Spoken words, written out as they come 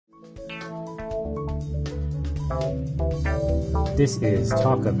This is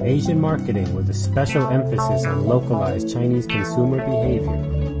Talk of Asian Marketing with a special emphasis on localized Chinese consumer behavior.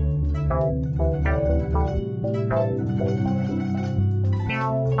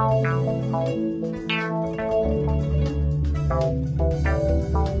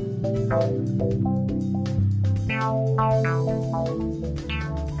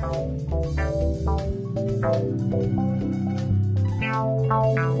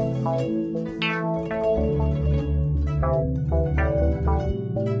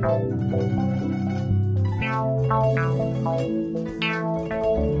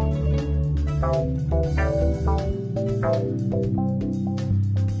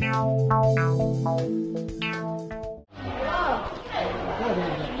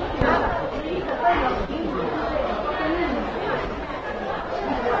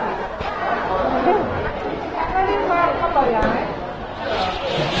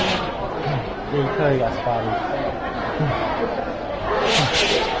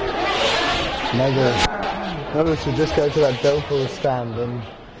 Maybe we should just go to that tofu stand and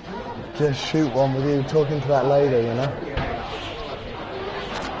just shoot one with you talking to that lady, you know?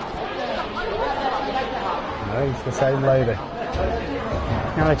 No, it's the same lady.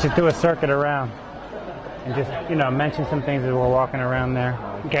 I'll let you do a circuit around and just, you know, mention some things as we're walking around there.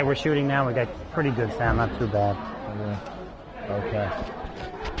 Okay, we're shooting now. We got pretty good sound, not too bad. Yeah. Okay.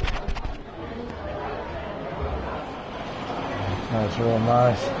 That's real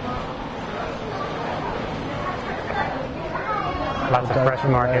nice. Lots of fresh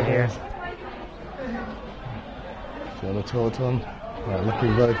market here. Do you want to talk to them? Yeah,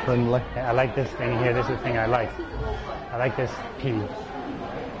 looking very friendly. Yeah, I like this thing here. This is the thing I like. I like this pea.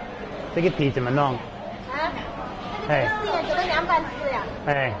 这个皮怎么弄？Hey.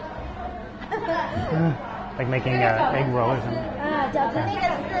 Hey. Like making an egg roll or something. 饺子那个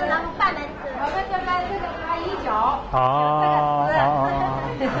是然后拌来吃。这个它一角。哦。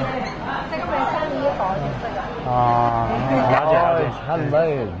这个本身你有保证这个。哦。了解。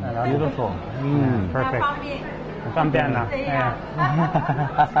Handmade. Beautiful. Perfect. 很方便呢。哎。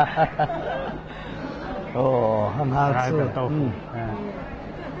哦，很好吃。豆腐。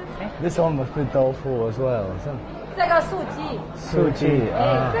This one must be tofu as well, isn't it? 这个素鸡，素鸡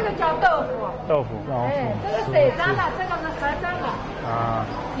啊，这个叫豆腐，豆腐，这个水蒸的，这个是盒蒸的，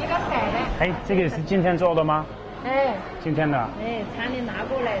一个色的。哎，这个是今天做的吗？今天的。厂里拿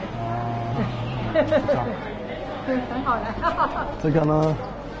过来的。很好的。这个呢？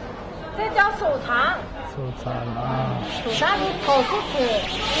这叫手肠。手肠啊。手肠是炒出吃，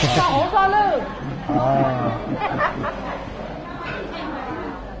叫红烧肉。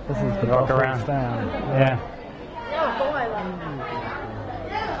This is the walk around. Stand. Yeah.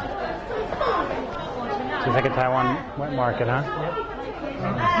 It's like a Taiwan wet market, huh?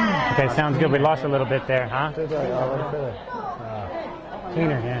 Okay, sounds good. We lost a little bit there, huh?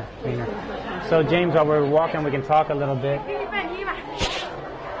 Cleaner, yeah, cleaner. So James, while we're walking, we can talk a little bit.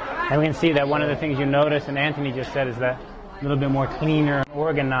 And we can see that one of the things you notice, and Anthony just said, is that a little bit more cleaner and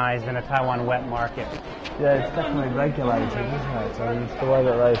organized than a Taiwan wet market. Yeah, it's definitely regulated, isn't it? So it's the way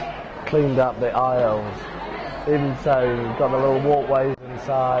that they've cleaned up the aisles. Even so, you've got the little walkways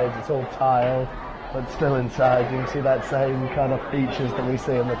inside, it's all tiled, but still inside you can see that same kind of features that we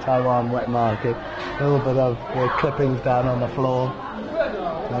see in the Taiwan wet market. A little bit of clippings down on the floor.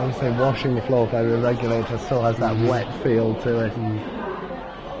 Obviously washing the floor by the regulator still has that wet feel to it.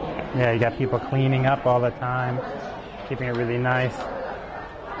 Yeah, you got people cleaning up all the time, keeping it really nice.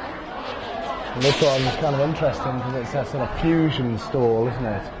 And this one's kind of interesting because it's a sort of fusion stall, isn't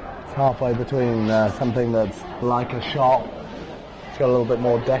it? It's halfway between something that's like a shop. It's got a little bit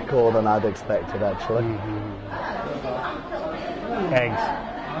more decor than I'd expected, actually. Eggs.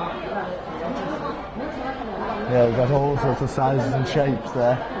 Yeah, we've got all sorts of sizes and shapes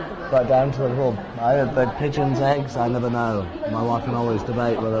there, right down to the little. The pigeon's eggs, I never know. My wife can always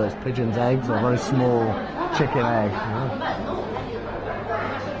debate whether it's pigeon's eggs or very small chicken eggs.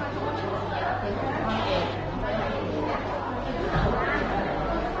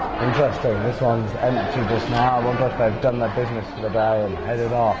 Interesting, this one's empty just now. I wonder if they've done their business for the day and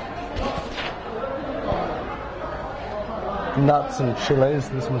headed off. Nuts and chilies,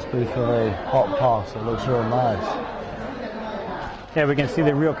 this must be for the hot pot, it looks real nice. Yeah, we can see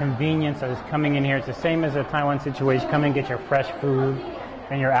the real convenience of just coming in here. It's the same as a Taiwan situation. Come and get your fresh food,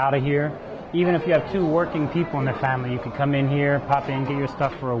 and you're out of here. Even if you have 2 working people in the family, you can come in here, pop in, get your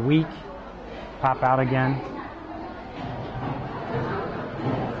stuff for a week, pop out again.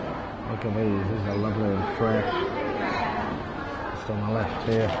 Look at these, these are lovely and fresh. Just on the left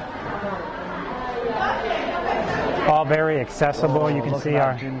here. All very accessible. You can Look see at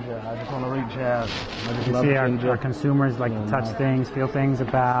our that ginger. I just want to reach out. I just you love see ginger. our consumers like to touch things, feel things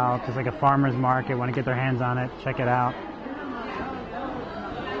about. It's like a farmer's market. Want to get their hands on it? Check it out.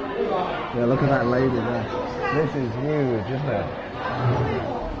 Yeah, look at that lady there. This is huge, isn't it?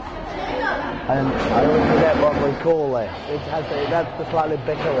 And I always forget what we call it. That's the slightly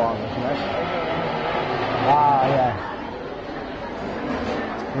bigger one, isn't it? Ah, yeah.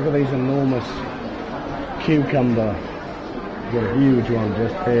 Look at these enormous cucumber. There's a huge one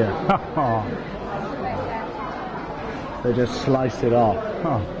just here. They just slice it off.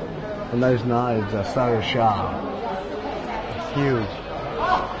 And those knives are so sharp. It's huge.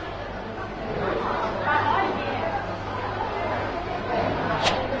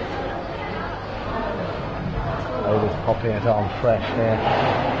 Just popping it on fresh here,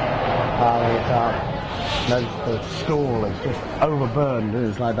 piling it up. Notice the stall is just overburned.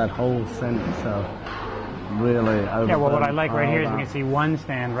 It's like that whole sense of really overburned. Yeah, well, what I like right here is we can see one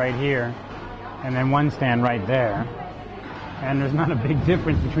stand right here, and then one stand right there. And there's not a big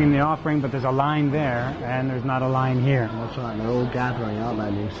difference between the offering, but there's a line there, and there's not a line here. That's right, they're all gathering, aren't they?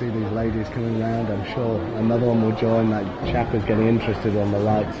 And you see these ladies coming around, I'm sure. Another one will join. That chap is getting interested on the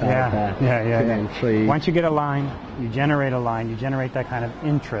right side there. Yeah. Trees. Once you get a line, you generate a line, you generate that kind of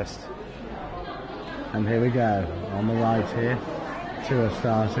interest. And here we go, on the right here. Two are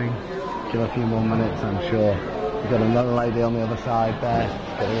starting. Give a few more minutes, I'm sure. We've got another lady on the other side there,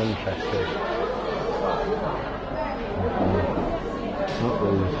 getting interested. Look,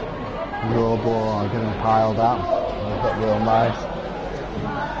 these raw boar are getting piled up. They've got real nice.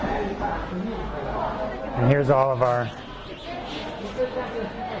 And here's all of our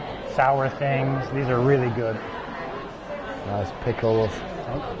sour things. These are really good. Nice pickles.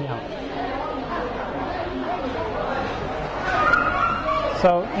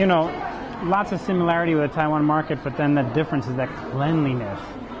 So, you know, lots of similarity with the Taiwan market, but then the difference is that cleanliness.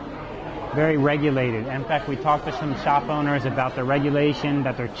 Very regulated. In fact, we talked to some shop owners about the regulation,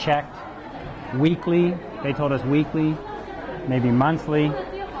 that they're checked weekly. They told us weekly, maybe monthly.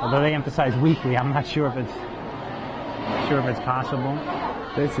 Although they emphasize weekly, I'm not sure if it's possible.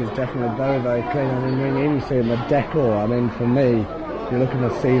 This is definitely very, very clean. I mean, when you even see in the decor, I mean, for me, you look at the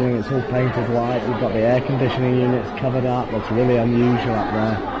ceiling, it's all painted white. You've got the air conditioning units covered up. That's really unusual up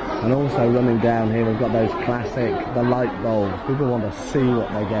there. And also running down here, we've got those classic, the light bulbs. People want to see what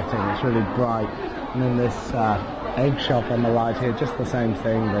they're getting. It's really bright. And then this egg shop on the right here, just the same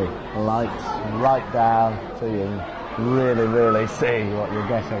thing. The lights right down so you really, really see what you're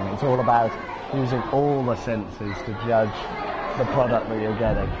getting. It's all about using all the senses to judge the product that you're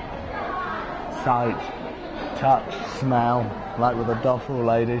getting. Sight, touch, smell. Like with the Dofru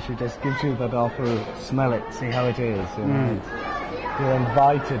lady, she just gives you the Dofru, smell it, see how it is. You know, you're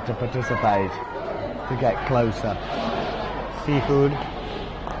invited to participate, to get closer. Seafood.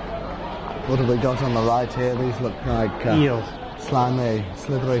 What have we got on the right here? These look like eels. Slimy,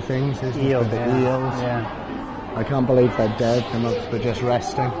 slithery things. These Eels. look like the eels. Yeah. I can't believe they're dead. They must be just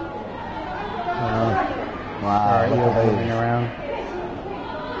resting. Wow, look Eels at moving these. around.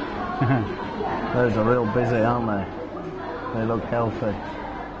 Those are real busy, aren't they? They look healthy.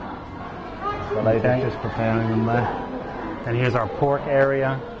 The lady's just preparing them there. And here's our pork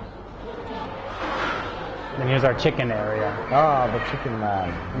area. And here's our chicken area. Ah, the chicken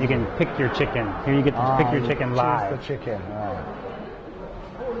man. You can pick your chicken. Here you get to pick your chicken live. Choose the chicken. Right.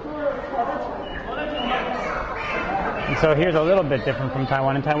 And so here's a little bit different from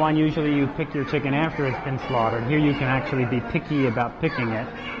Taiwan. In Taiwan, usually you pick your chicken after it's been slaughtered. Here you can actually be picky about picking it.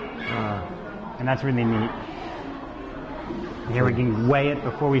 And that's really neat. Here we can weigh it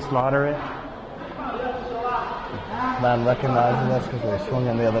before we slaughter it. Man recognises us because we swung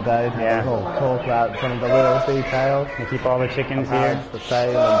in the other day. Yeah. We'll talk about some of the real details. We keep all the chickens How here. it's the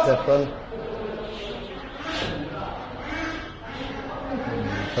same and different.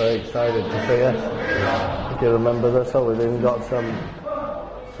 Very excited to see us. If you remember this, we've even got some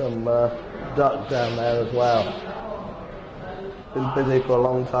duck down there as well. Been busy for a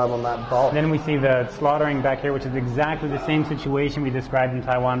long time on that box. Then we see the slaughtering back here, which is exactly the same situation we described in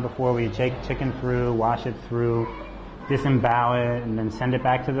Taiwan before. We take chicken through, wash it through, disembowel it, and then send it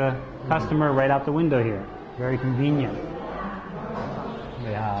back to the customer right out the window here. Very convenient.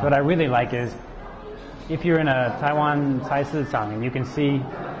 Yeah. So what I really like is, if you're in a Taiwan Caisicang and you can see,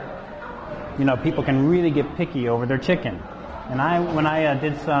 you know, people can really get picky over their chicken. And when I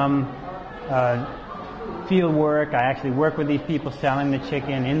did some field work, I actually work with these people selling the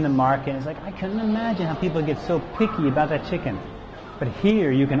chicken in the market. It's like, I couldn't imagine how people get so picky about that chicken. But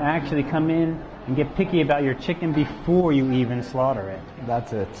here you can actually come in and get picky about your chicken before you even slaughter it.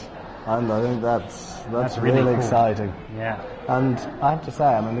 That's it. And I think that's really really cool. exciting. Yeah. And I have to say,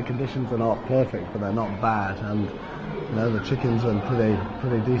 I mean, the conditions are not perfect, but they're not bad. And you know, the chickens are in pretty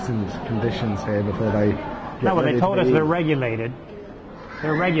decent conditions here before they get No, well, ready they told to us be they're eaten. regulated.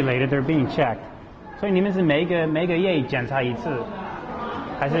 They're regulated. They're being checked. 所以你们是每个月检查一次，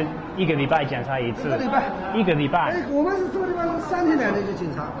还是一个礼拜检查一次？一个礼拜。哎，我们是这个地方3天2夜就检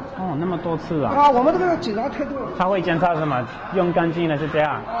查。哦，那么多次啊！啊，我们这个检查太多了。他会检查什么？用干净的是这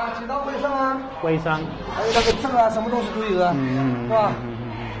样。啊，检查卫生啊，卫生。还有那个证啊，什么东西都有啊，是吧？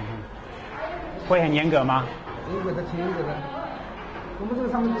会很严格吗？严格的，挺严格的。我们这个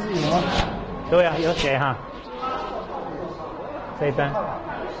上面不是有吗？对啊，有写哈。这一单。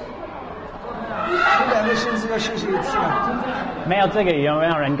这2个星期要休息1次嘛。没有这个有没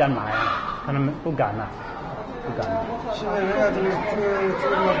有人敢买？可能不敢了，不敢了。现在人家这个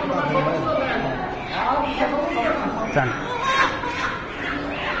不大可能卖的。赞。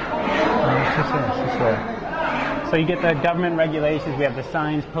谢谢。So you get the government regulations. We have the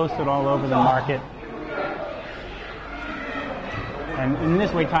signs posted all over the market. And in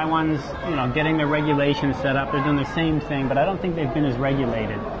this way, Taiwan's, getting their regulations set up. They're doing the same thing, but I don't think they've been as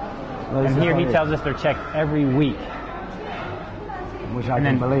regulated. And here he tells us they're checked every week. Which I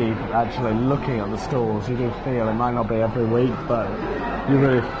can believe, actually looking at the stalls, you do feel, it might not be every week, but you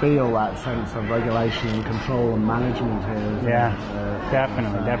really feel that sense of regulation and control and management here. Yeah,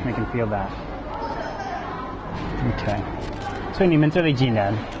 definitely can feel that. Okay. 所以你们这里几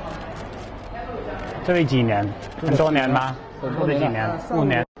年？这里几年？很多年吗？或者几年？5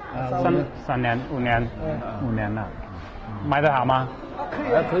年、3年、5年，5年了。买得好吗？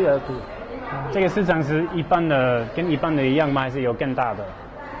可以。这个市场是跟一般的一样吗？还是有更大的？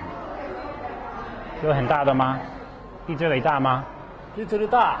有很大的吗？比这里大吗？比这里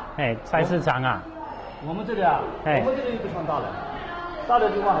大。哎，菜市场啊。我们这里啊，我们这里不算大的，大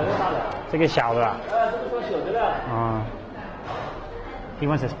的地方还有大的。这个小的啊。这个算小的了。哦。He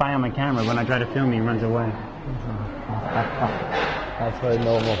wants to spy on my camera. When I try to film, he runs away. That's very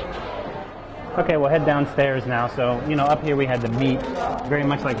normal. Okay, we'll head downstairs now. So, up here we had the meat, very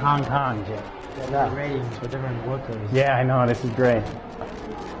much like Hong Kong. Yeah. Ratings for different workers. Yeah, I know. This is great.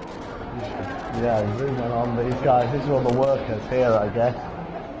 Yeah, zooming on these guys. These are all the workers here, I guess.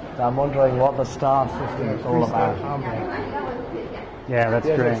 So I'm wondering what the star system is all about. Yeah, that's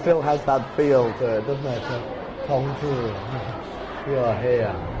Yes, great. it still has that feel to it, doesn't it? Tongzi. You are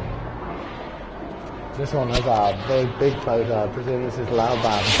here. This one has a very big photo. I presume this is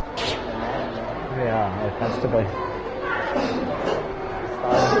Laoban. Yeah, it has to be.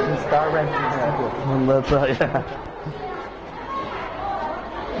 Star ranking. That's right, yeah.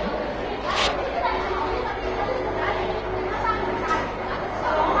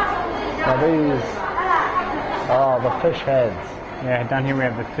 Now these are the fish heads. Yeah, down here we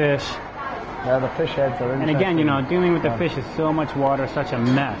have the fish. Yeah, the fish heads are And interesting. again, dealing with the fish is so much water, such a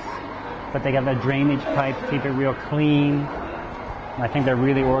mess. But they got the drainage pipes, keep it real clean. I think they're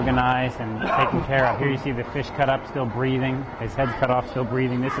really organized and taken care of. Here you see the fish cut up, still breathing. His head's cut off, still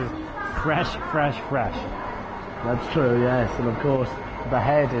breathing. This is fresh. That's true, yes. And of course, the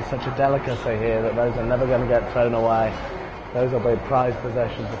head is such a delicacy here that those are never going to get thrown away. Those will be prized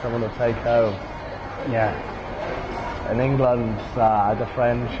possessions for someone to take home. Yeah. In England, I had a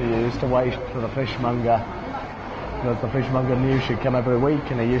friend, she used to wait for the fishmonger because the fishmonger knew she'd come every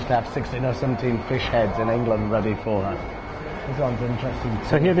week, and he used to have 16 or 17 fish heads in England ready for her. This one's interesting.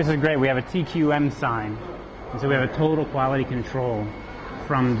 So here, this is great. We have a TQM sign. And so we have a total quality control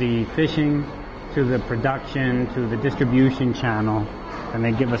from the fishing to the production to the distribution channel. And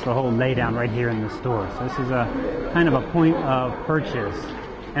they give us the whole laydown right here in the store. So this is a kind of a point of purchase,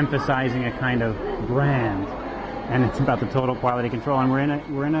 emphasizing a kind of brand. And it's about the total quality control. And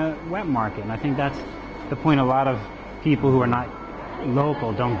we're in a wet market. And I think that's the point a lot of people who are not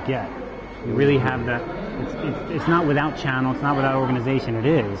local don't get. You really have that. It's not without channel. It's not without organization. It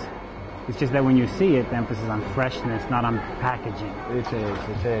is. It's just that when you see it, the emphasis on freshness, not on packaging. It is.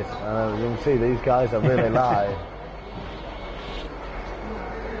 You can see these guys are really live.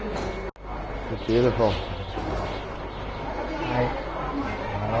 It's beautiful.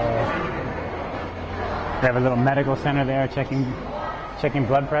 They have a little medical center there checking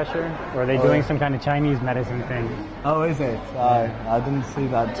blood pressure, or are they doing some kind of Chinese medicine thing? Oh, is it? I didn't see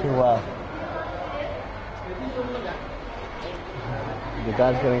that too well. The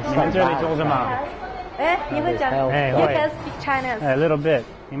dad's getting 你们这里做什么？哎，你会讲 哎 ？You 会 can speak Chinese. A little bit.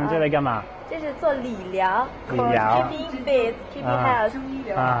 你们这里干嘛？这是做理疗理疗 keeping fit, keeping health.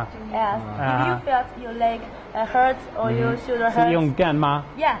 啊 Yes. If you feel your leg hurts or your shoulder 是 hurts, 用干吗？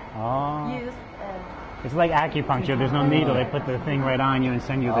 yeah, 哦 use It's like acupuncture. There's no needle. They put the thing right on you and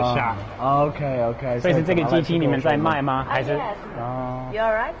send you the shot. OK。所以是这个机器你们在卖吗？还是 You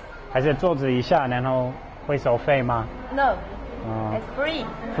alright? 还是坐着一下，然后会收费吗 No. It's free.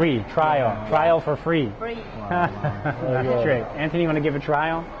 Free trial for free. Free. That's great. Anthony, you want to give a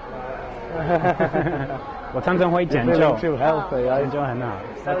trial? 我常常会研究。Too healthy. 研究很好。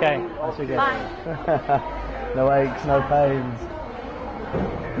OK. Bye. No aches, no pains.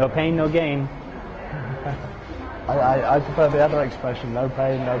 No pain, no gain. I prefer the other expression, no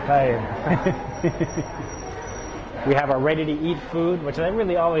pain, no pain. We have our ready-to-eat food, which I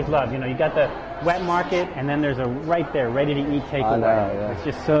really always love. You know, you got the wet market, and then there's a right there, ready-to-eat takeaway. I know, yeah. It's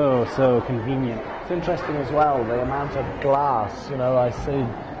just so convenient. It's interesting as well, the amount of glass. You know, I see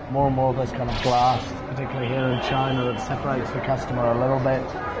more and more of this kind of glass, particularly here in China, that separates the customer a little bit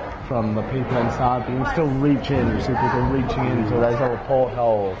from the people inside, but you can still reach in. You see people reaching into those little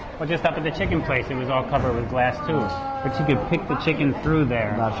portholes. Well, just up at the chicken place, it was all covered with glass too. But you could pick the chicken through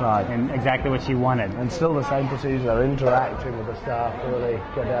there. That's right. And exactly what you wanted. And still the same procedure. They're interacting with the staff to really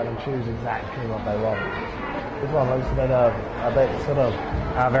get down and choose exactly what they want. This one looks a bit sort of...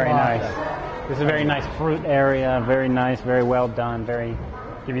 Very quieter. nice. This is a very nice fruit area. Very nice, very well done.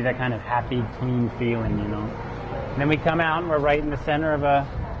 Give you that kind of happy, clean feeling, you know. And then we come out and we're right in the center of a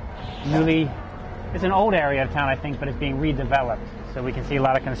it's an old area of town, I think, but it's being redeveloped. So we can see a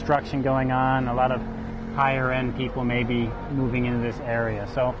lot of construction going on, a lot of higher end people maybe moving into this area.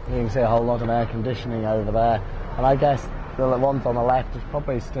 So you can see a whole lot of air conditioning over there. And I guess the ones on the left is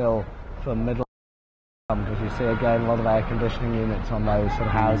probably still for middle income, because you see again a lot of air conditioning units on those sort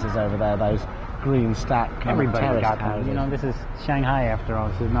of houses over there, those green stack everybody got them. You know, this is Shanghai after all.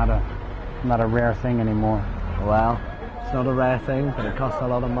 This is not a rare thing anymore. Well, it's not a rare thing, but it costs a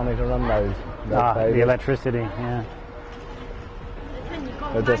lot of money to run those the electricity, yeah.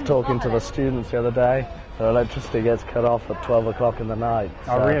 We were just talking to the students the other day. Their electricity gets cut off at 12 o'clock in the night.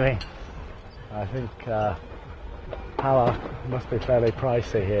 So oh, really? I think power must be fairly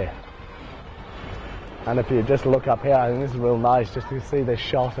pricey here. And if you just look up here, I think this is real nice, just to see this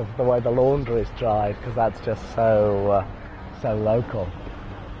shot of the way the laundry is dried, because that's just so local.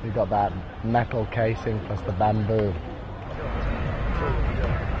 You've got that metal casing plus the bamboo.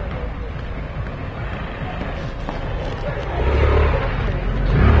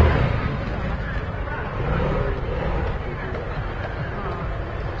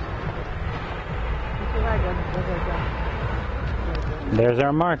 There's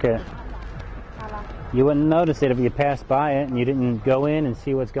our market. You wouldn't notice it if you passed by it and you didn't go in and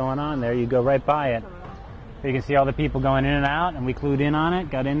see what's going on there. You go right by it. You can see all the people going in and out, and we clued in on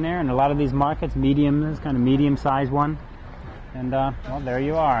it, got in there, and a lot of these markets, this kind of medium-sized one. And, well, there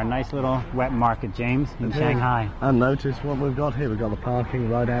you are, a nice little wet market, James, in Shanghai. And notice what we've got here. We've got the parking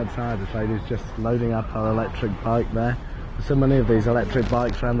right outside. This lady's just loading up her electric bike there. There's so many of these electric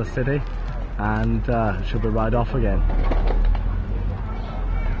bikes around the city, and she'll be right off again.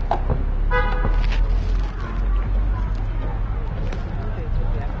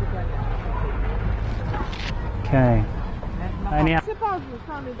 Okay. 你好。报纸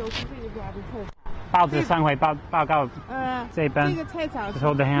上的都是这一家的菜场。报纸上会报告这边。这个菜场是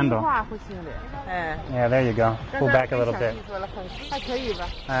，hold the handle。规划性的。Yeah, there you go. Pull back a little bit. 还可以吧？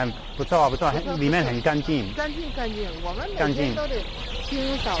不错不错，里面很干净。干净。我们每天都得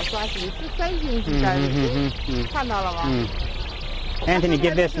清扫刷洗，是3星期单位。看到了吗？Anthony,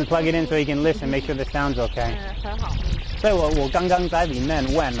 give this and plug it in so you can listen. Make sure the sound's okay. 很好。所以我刚刚在里面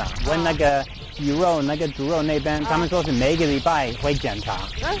问那个鸡肉那个猪肉那边，他们说是每个礼拜会检查。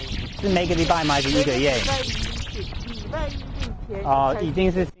是每个礼拜吗？还是1个月？礼拜1天。哦，已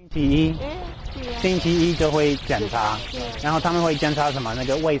经是星期一。星期一就会检查，然后他们会检查什么？那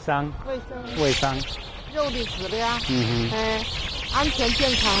个卫生。肉的质量。安全健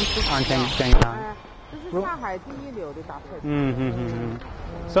康。安全健康。这是上海第一流的大菜场。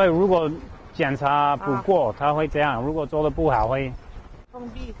所以如果检查不过，他会这样；如果做的不好，会封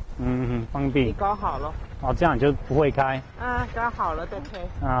闭。封闭。你搞好了。哦，这样就不会开。搞好了再开。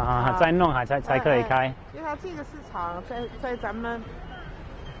再弄才可以开。因为它这个市场在咱们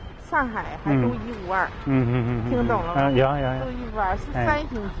上海还独一无二。听懂了吗？有。独一无二是3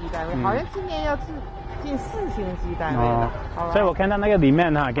星级单位，好像今年要进4星级单位了。所以我看到那个里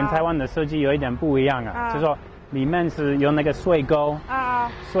面跟台湾的设计有一点不一样啊，就是说里面是有那个水沟。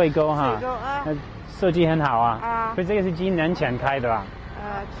水沟设计很好啊。所以这个是几年前开的吧？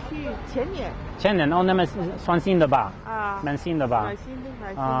前年那么算新的吧？蛮新的吧？新的。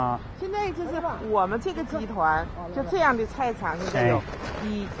现在就是我们这个集团就这样的菜场现在有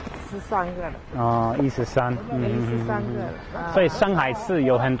13个了。13。13个了。所以上海市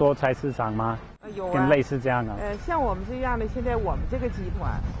有很多菜市场吗？有啊，跟类似这样的。像我们这样的，现在我们这个集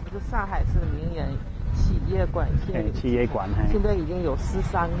团，我们是上海市的名人企业馆线，企业馆，现在已经有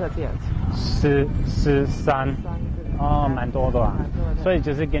13个这样子。13个。哦，蛮多的啊。所以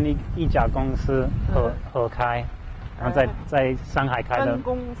就是跟一家公司合开，然后在上海开的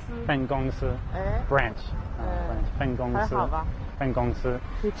分公司，branch，分公司，分公司。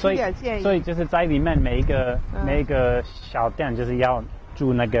所以就是在里面每一个小店就是要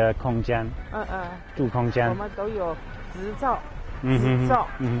住那个空间，住空间。我们都有执照。执照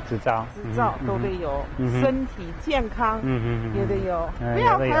都得有，身体健康也得有。不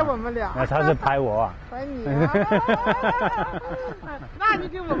要拍我们俩，他是拍我啊，拍你啊。那你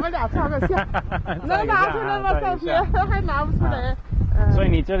给我们俩照个相，能拿出来吗？照片还拿不出来。所以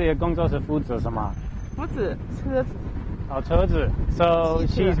你这里的工作是负责什么？负责车子。哦，车子。So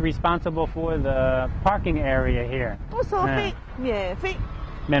she's responsible for the parking area here. 不收费，免费。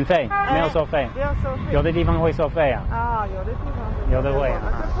免费，没有收费。不要收费。有的地方会收费啊。啊，有的地方会。有的会。我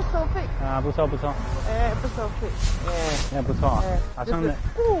们这不收费。啊，不收。不收费。那不错。这是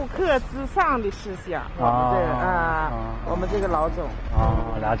顾客之上的思想。我们这个老总。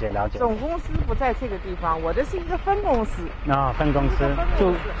哦，了解。总公司不在这个地方，我这是一个分公司。分公司。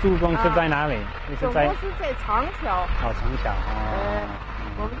驻公司在哪里？总公司在长桥。长桥。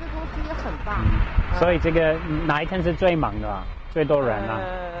我们这公司也很大。所以这个哪一天是最忙的啊？最多人啊？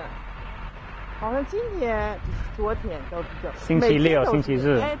好像今天、昨天都比较。星期六、星期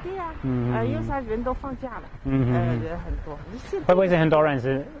日。对呀。因为啥人都放假了。人很多。会不会是很多人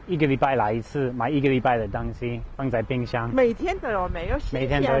是一个礼拜来一次，买一个礼拜的东西放在冰箱？每天都有，没有新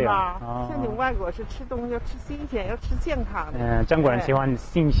鲜嘛？像你们外国是吃东西要吃新鲜，要吃健康的。中国人喜欢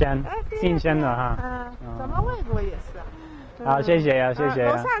新鲜的哈。咱们外国也是。好，谢谢呀。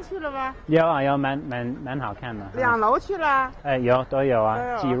楼上去了吗？有，蛮好看的。2楼去了？都有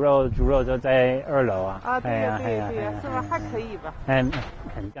啊。鸡肉、猪肉都在2楼啊。对呀，是吧？还可以吧？很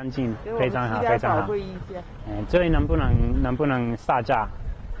干净，非常好。宝贵意见。这里能不能杀价？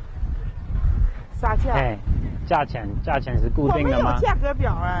杀价？价钱是固定的吗？我们有价格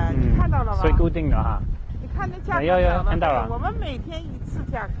表你看到了吗？所以固定的哈。你看那价格表了？看到了。我们每天一次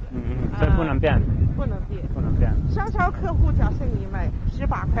价格。所以不能变。不能变。商超客户假设你买18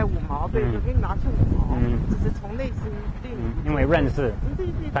块5毛，对，就给你拿出5毛，这是从内心对你。因为认识。对。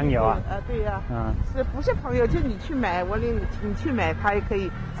朋友啊。对呀。是不是朋友？就你去买，我领你去买，他也可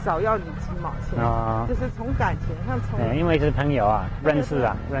以少要你几毛钱。就是从感情上因为是朋友啊，认识。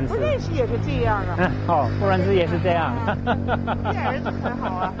不认识也是这样啊。不认识也是这样。见人很好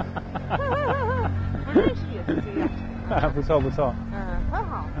啊。不认识也是这样。不错。很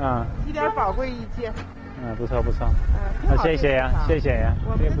好。提点宝贵意见。不错。谢谢呀。这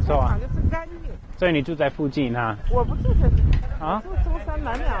个不错啊。就是干净。所以你住在附近哈？我不住这里。住中山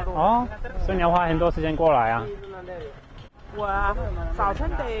南2路。所以你要花很多时间过来啊？我早晨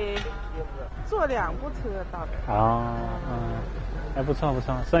得坐2部车到的。不错。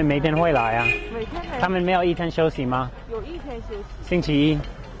所以每天会来啊？每天来。他们没有一天休息吗？有一天休息。星期一？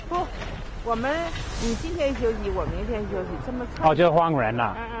不。你今天休息，我明天休息，这么就是换人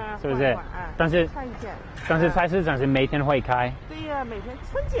了，是不是？但是菜市场是每天会开。对呀，每天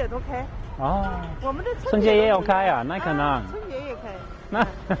春节都开。我们的春节也有开啊？那可能。春节也开。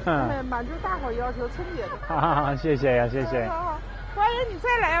满足大伙要求，春节都开。好，谢谢呀。好，欢迎你再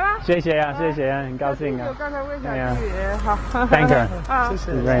来吧。谢谢呀，很高兴啊。刚才问一下好。Thank you。谢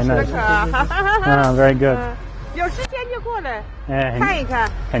谢。Very nice。Very good。有时间就过来看一看，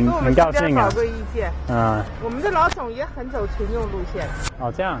很高兴啊。宝贵意见。我们的老总也很走群众路线。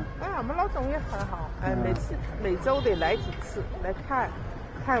这样。我们老总也很好。每周得来几次来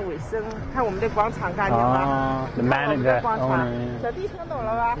看卫生，看我们的广场干净吗？我们的广场，小弟听懂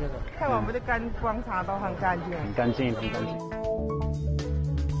了吧？看我们的广场都很干净。很干净。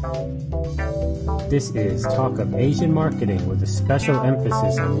This is Talk of Asian Marketing with a special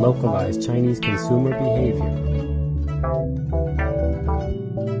emphasis on localized Chinese consumer behavior.